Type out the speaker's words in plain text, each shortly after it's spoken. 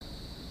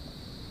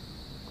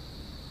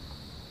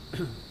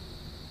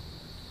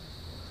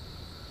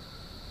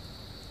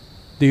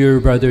Dear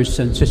brothers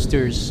and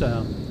sisters,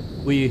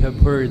 we have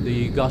heard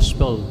the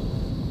gospel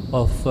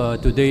of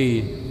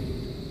today,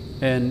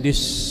 and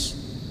this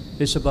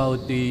is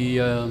about the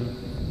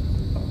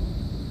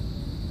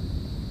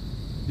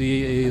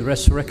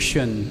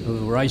resurrection,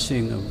 or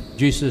rising of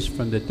Jesus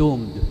from the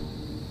tomb.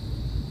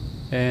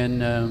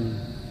 And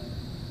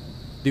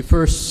the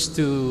first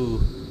to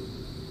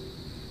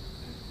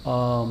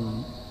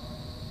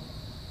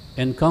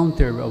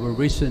encounter our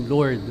risen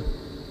Lord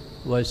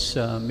was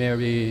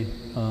Mary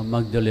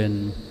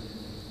Magdalene.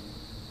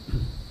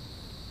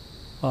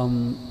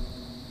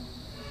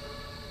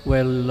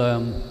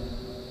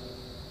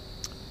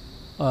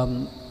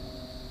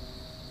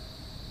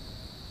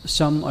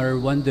 Some are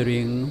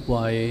wondering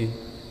why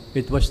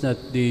it was not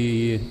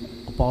the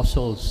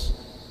apostles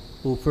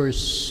who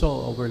first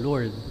saw our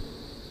Lord.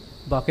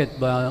 Bakit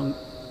ba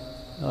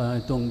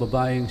itong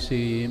babaeng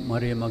si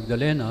Maria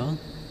Magdalena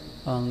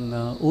ang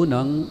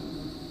unang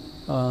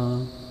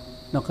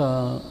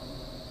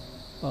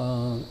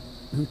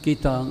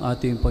kita ang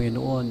ating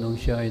Panginoon nung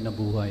siya ay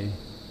nabuhay?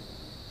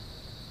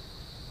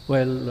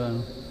 Well,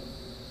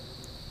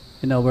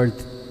 in our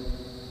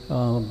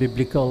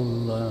biblical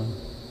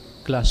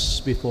class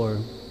before,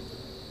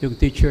 yung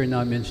teacher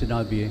namin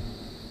sinabi,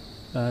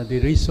 the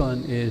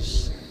reason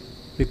is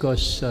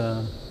because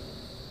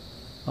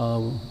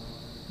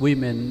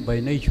women by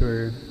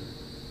nature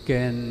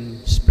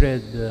can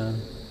spread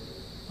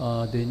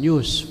the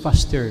news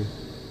faster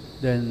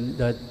than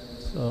that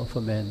of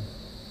a man.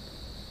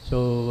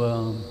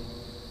 So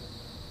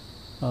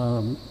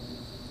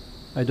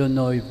I don't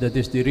know if that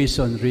is the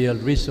real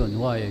reason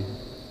why,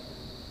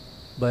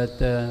 but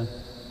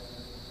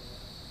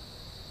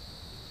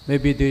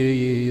maybe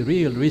the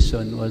real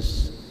reason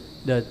was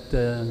that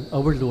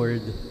our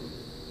Lord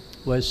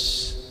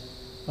was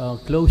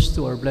close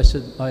to our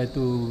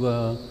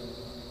to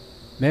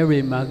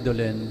Mary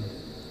Magdalene,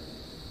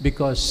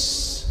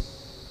 because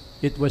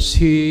it was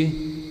He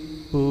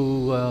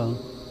who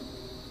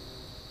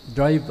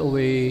drive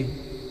away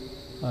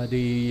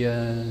the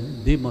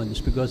demons,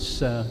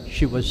 because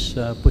she was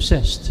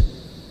possessed.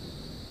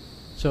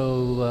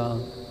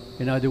 So,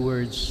 in other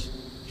words,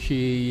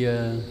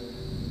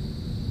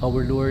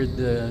 our Lord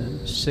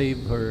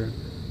saved her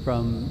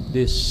from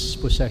this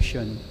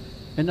possession,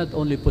 and not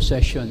only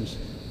possessions,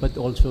 but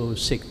also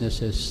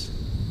sicknesses.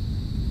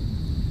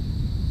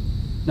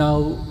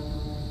 Now,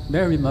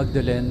 Mary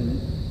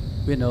Magdalene,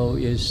 we know,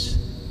 is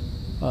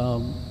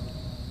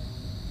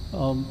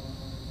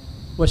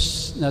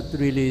was not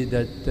really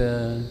that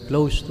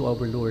close to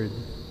our Lord,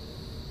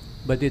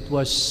 but it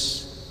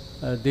was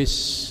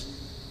this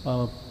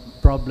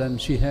problem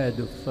she had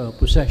of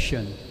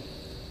possession.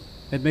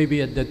 And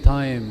maybe at that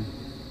time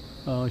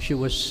she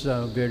was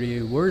a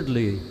very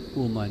worldly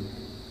woman.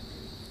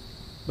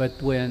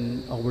 But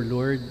when our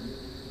Lord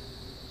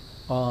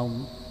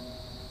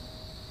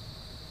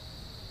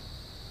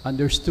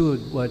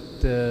understood what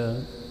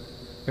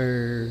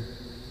her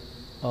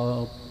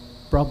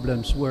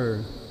problems were,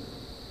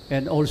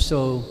 and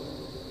also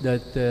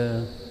that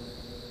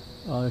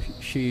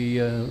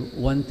she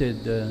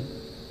wanted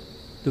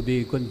to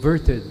be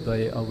converted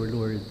by our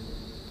Lord,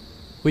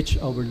 which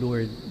our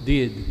Lord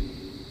did,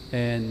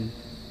 and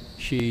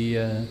she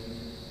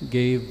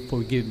gave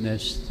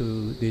forgiveness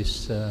to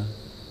this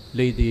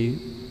lady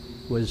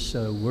who was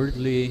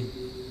worldly,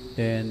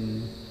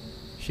 and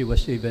she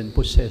was even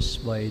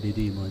possessed by the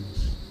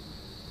demons.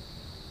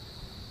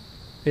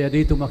 Kaya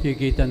dito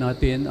makikita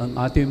natin ang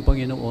ating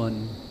Panginoon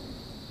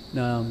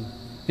na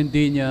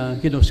hindi niya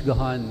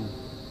hinusgahan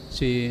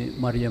si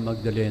Maria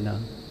Magdalena,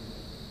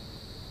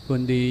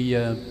 kundi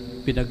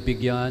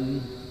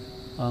pinagbigyan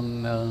ang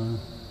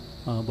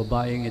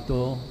babaeng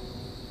ito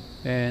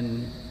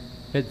and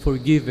had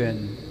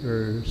forgiven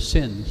her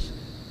sins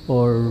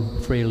or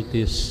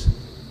frailties.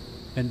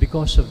 And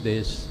because of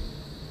this,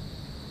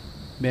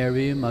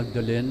 Mary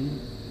Magdalene,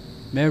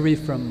 Mary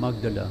from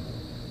Magdala,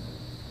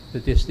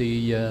 that is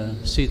the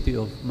city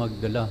of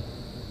Magdala,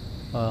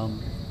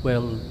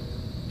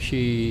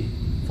 she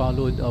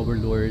followed our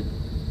Lord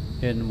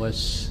and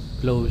was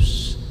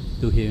close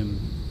to Him.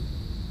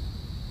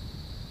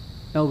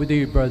 Now, with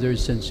dear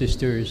brothers and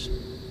sisters,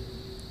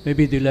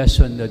 maybe the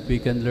lesson that we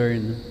can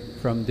learn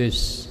from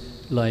this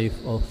life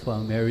of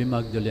Mary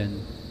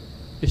Magdalene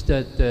is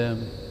that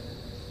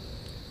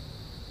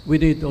we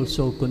need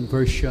also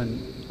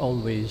conversion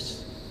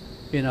always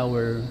in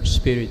our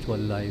spiritual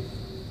life.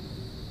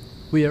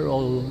 We are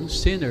all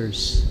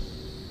sinners.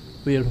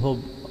 We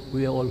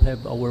all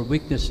have our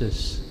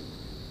weaknesses.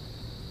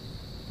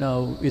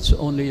 Now, it's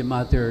only a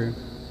matter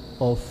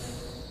of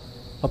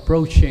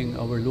approaching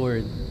our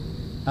Lord,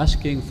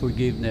 asking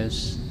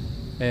forgiveness,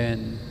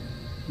 and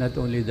not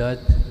only that,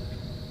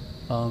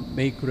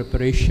 make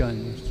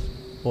reparations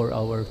for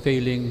our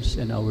failings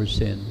and our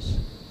sins.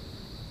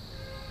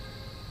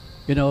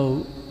 You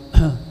know,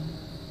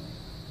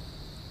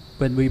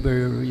 when we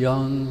were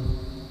young,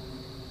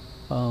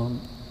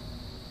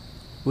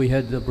 we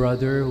had a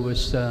brother who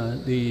was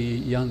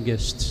the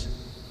youngest,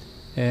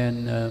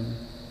 And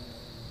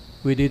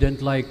we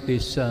didn't like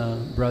this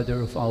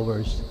brother of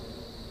ours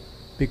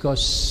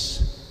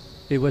because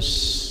he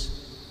was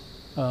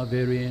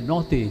very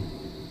naughty,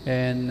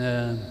 and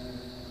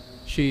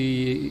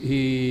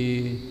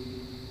he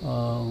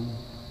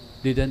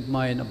didn't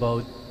mind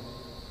about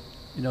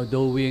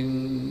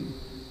doing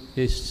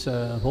his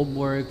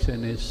homeworks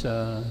and his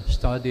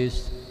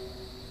studies.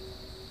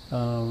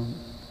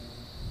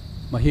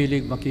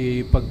 Mahilig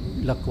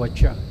makipaglakwat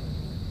siya,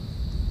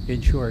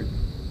 in short.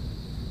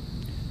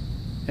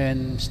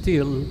 And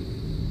still,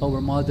 our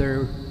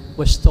mother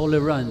was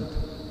tolerant,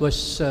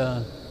 was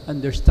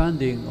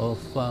understanding of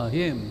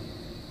him.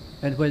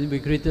 And when we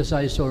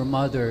criticize our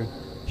mother,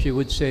 she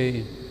would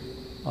say,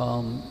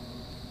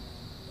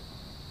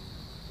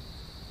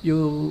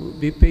 you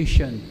be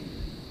patient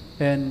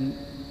and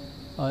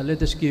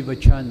let us give a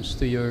chance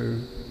to your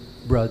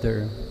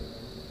brother.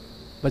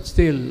 But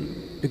still,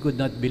 we could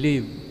not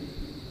believe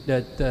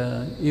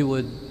that he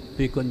would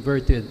be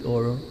converted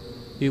or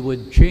he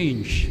would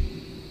change.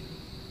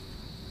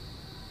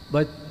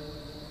 But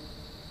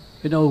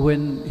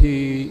when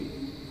he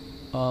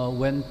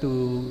went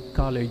to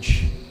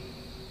college,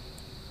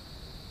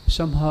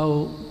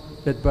 somehow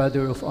that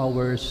brother of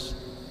ours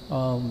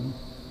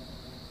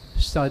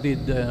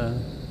studied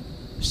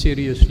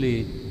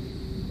seriously,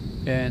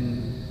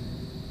 and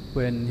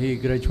when he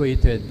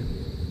graduated,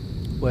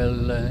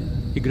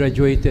 he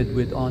graduated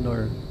with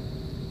honor.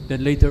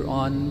 Then later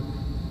on,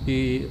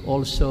 he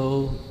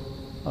also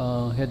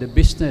had a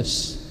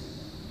business,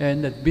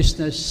 and that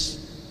business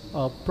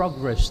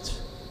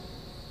progressed.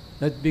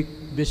 That big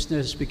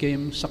business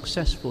became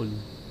successful.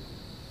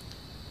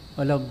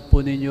 Alam po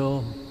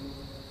ninyo,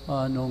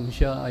 nung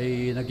siya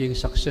ay naging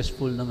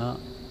successful na nga,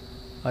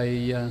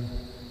 ay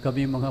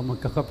kami mga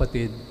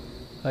magkakapatid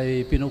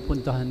ay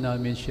pinupuntahan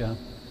namin siya.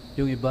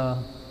 Yung iba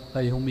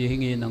ay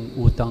humihingi ng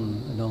utang,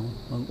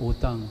 ng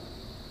utang.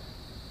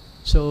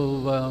 So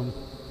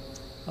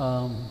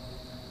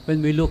when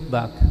we look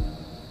back,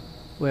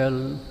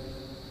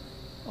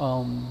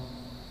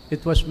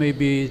 it was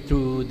maybe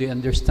through the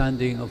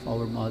understanding of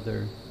our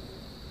mother.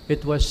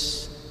 It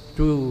was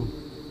through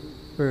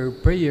her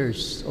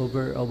prayers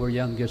over our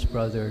youngest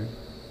brother.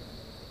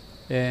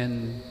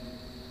 And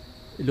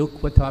look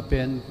what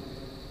happened.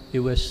 He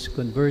was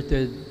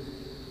converted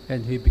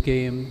and he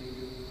became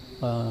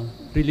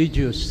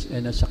religious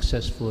and a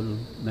successful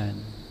man.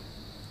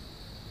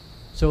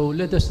 So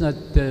let us not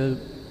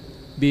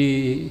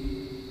be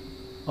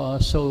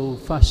so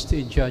fast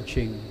in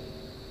judging.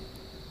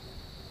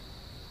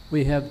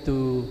 We have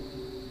to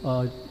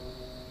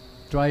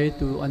try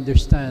to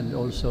understand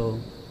also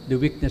the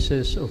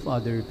weaknesses of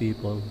other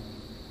people.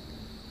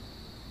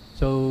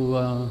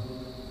 So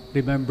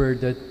remember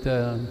that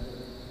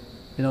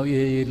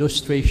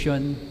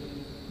illustration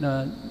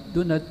na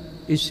do not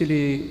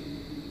easily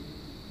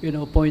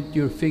point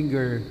your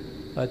finger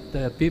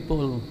at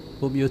people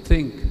whom you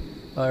think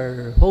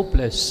are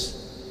hopeless,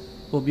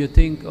 whom you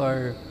think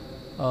are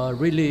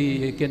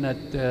really cannot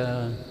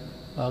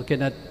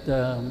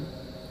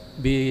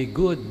be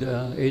good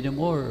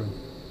anymore.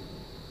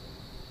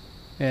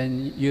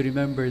 And you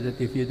remember that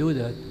if you do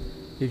that,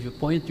 if you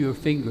point your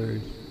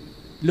fingers,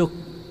 look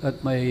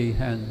at my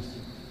hands.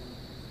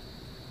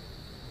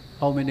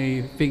 How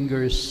many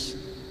fingers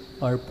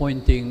are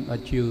pointing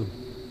at you?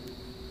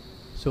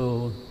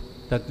 So,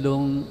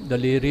 tatlong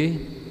daliri,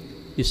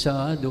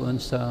 isa doon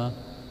sa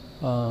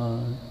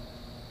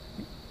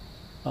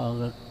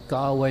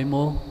kaaway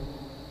mo,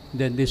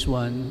 then this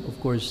one, of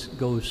course,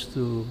 goes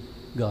to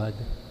God.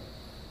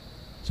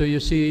 So you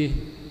see,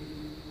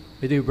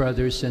 my dear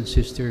brothers and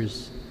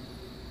sisters,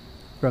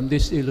 from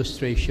this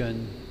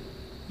illustration,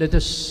 let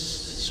us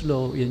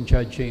slow in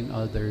judging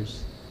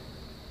others.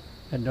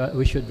 And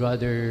we should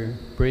rather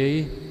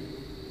pray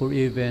or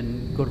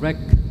even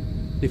correct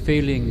the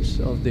failings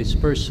of this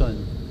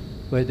person,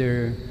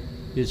 whether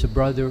it's a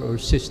brother or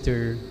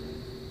sister,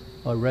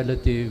 a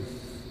relative,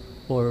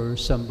 or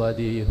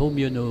somebody whom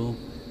you know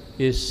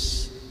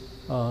is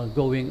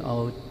going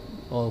out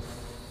of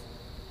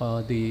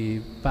the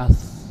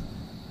path,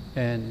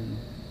 and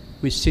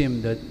we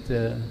seem that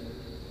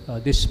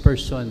this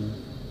person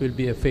will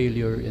be a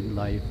failure in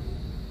life.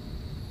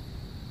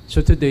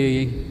 So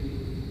today,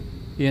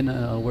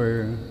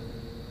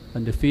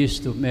 on the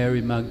feast of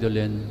Mary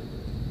Magdalene,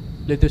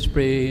 let us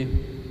pray,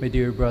 my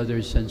dear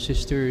brothers and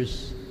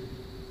sisters,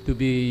 to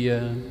be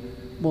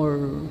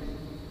more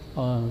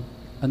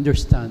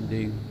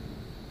understanding,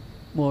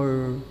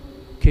 more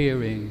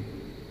caring,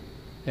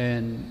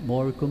 and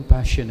more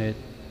compassionate,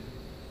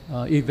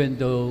 even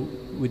though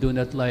we do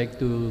not like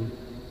to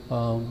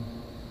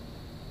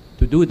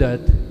do that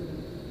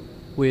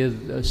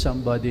with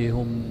somebody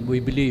whom we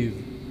believe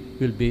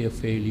will be a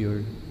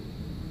failure.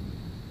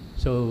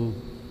 So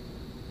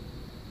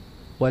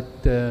what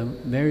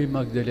Mary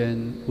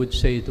Magdalene would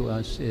say to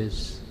us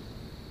is,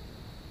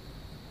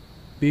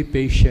 be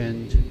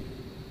patient,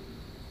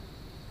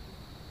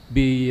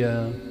 be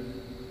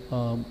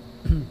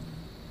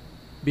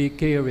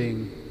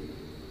caring,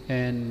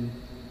 and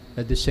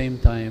at the same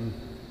time,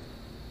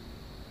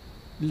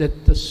 let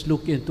us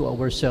look into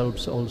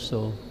ourselves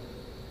also.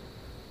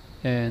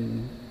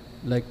 And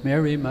like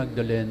Mary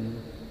Magdalene,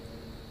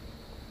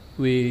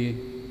 we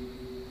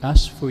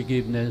ask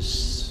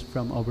forgiveness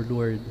from our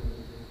Lord,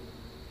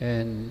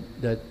 and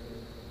that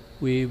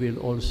we will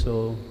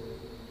also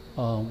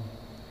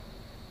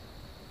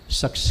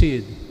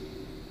succeed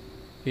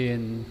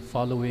in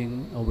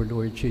following our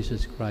Lord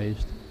Jesus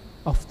Christ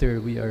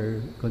after we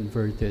are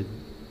converted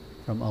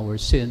from our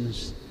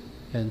sins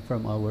and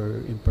from our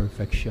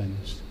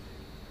imperfections.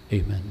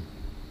 Amen.